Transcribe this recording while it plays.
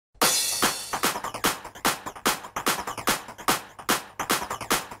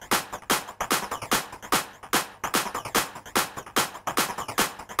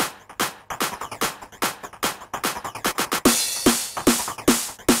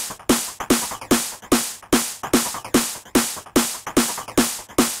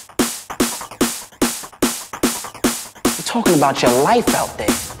talking about your life out there.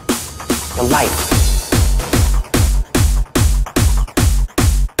 Your life.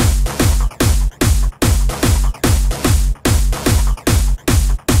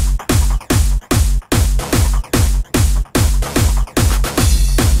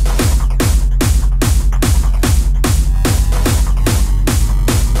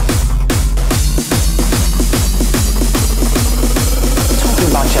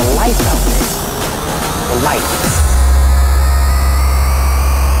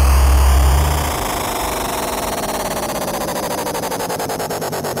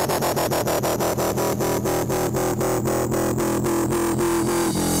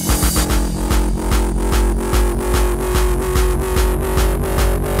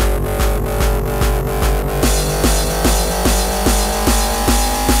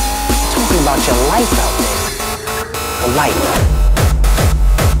 About your life out there. Your life.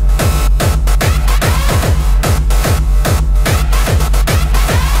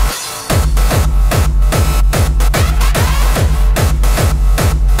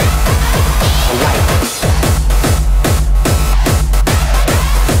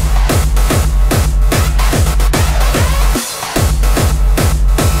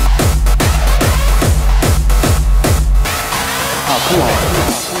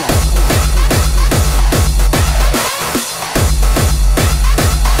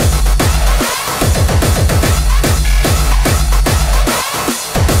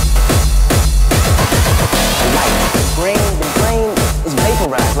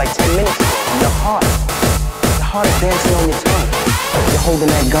 Like 10 minutes ago, your heart is dancing on your tongue. You're holding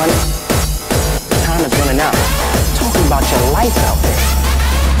that gun, time is running out. Talking about your life out there,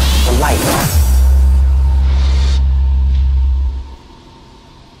 your life.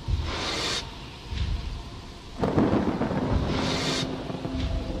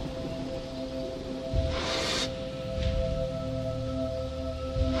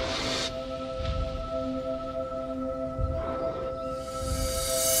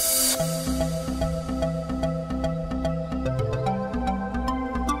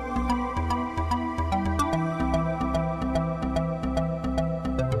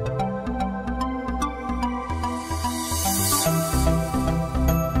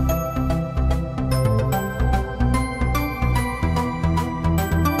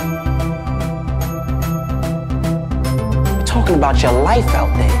 Talking about your life out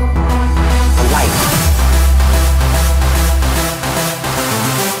there, your life.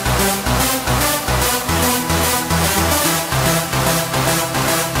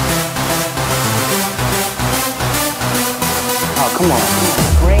 Oh, come on.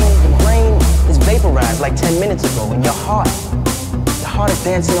 The brain is vaporized like 10 minutes ago, and your heart is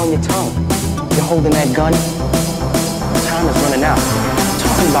dancing on your tongue. You're holding that gun, time is running out.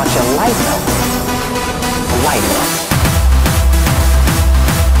 Talking about your life out there, your life.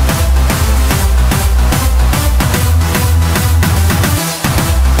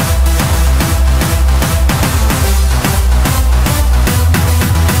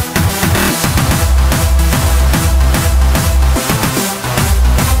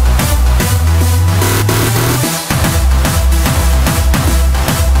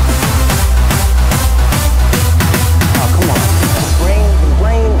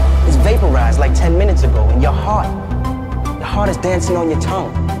 Like 10 minutes ago, and your heart is dancing on your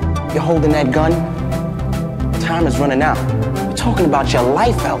tongue. You're holding that gun, time is running out. We're talking about your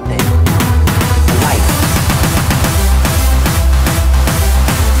life out there, your life.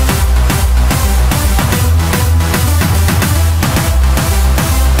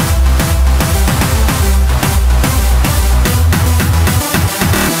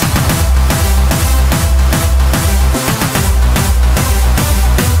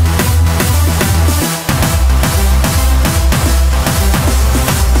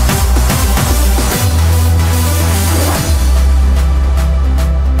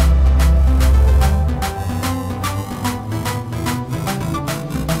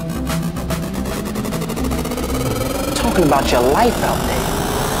 Talking about your life out there,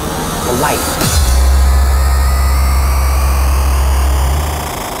 your life.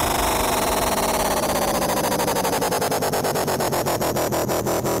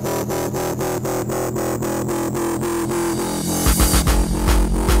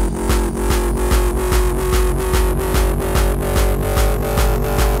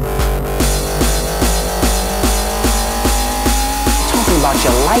 Talking about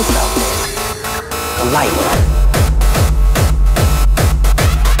your life out there, your life.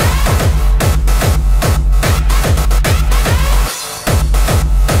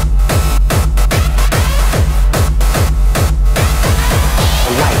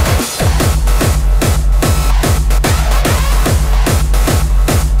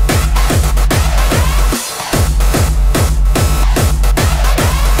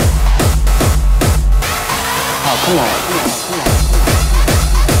 come on, come on, come on.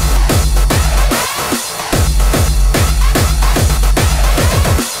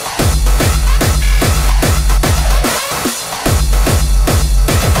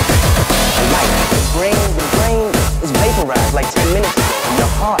 The brain is vaporized like 10 minutes ago. And your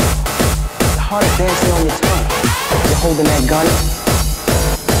heart is dancing on your tongue. You're holding that gun.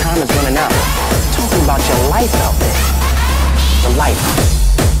 Time is running out. Talking about your life out there. Your life.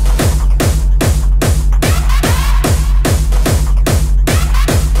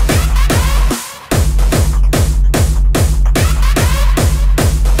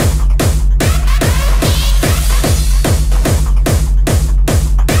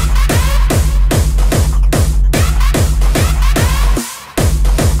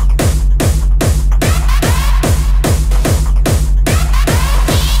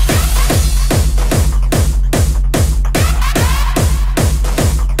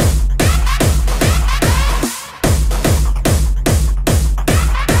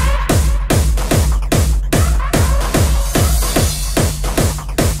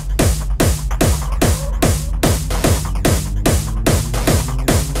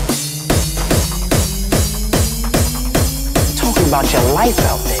 About your life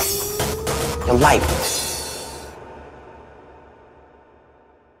out there. Your life.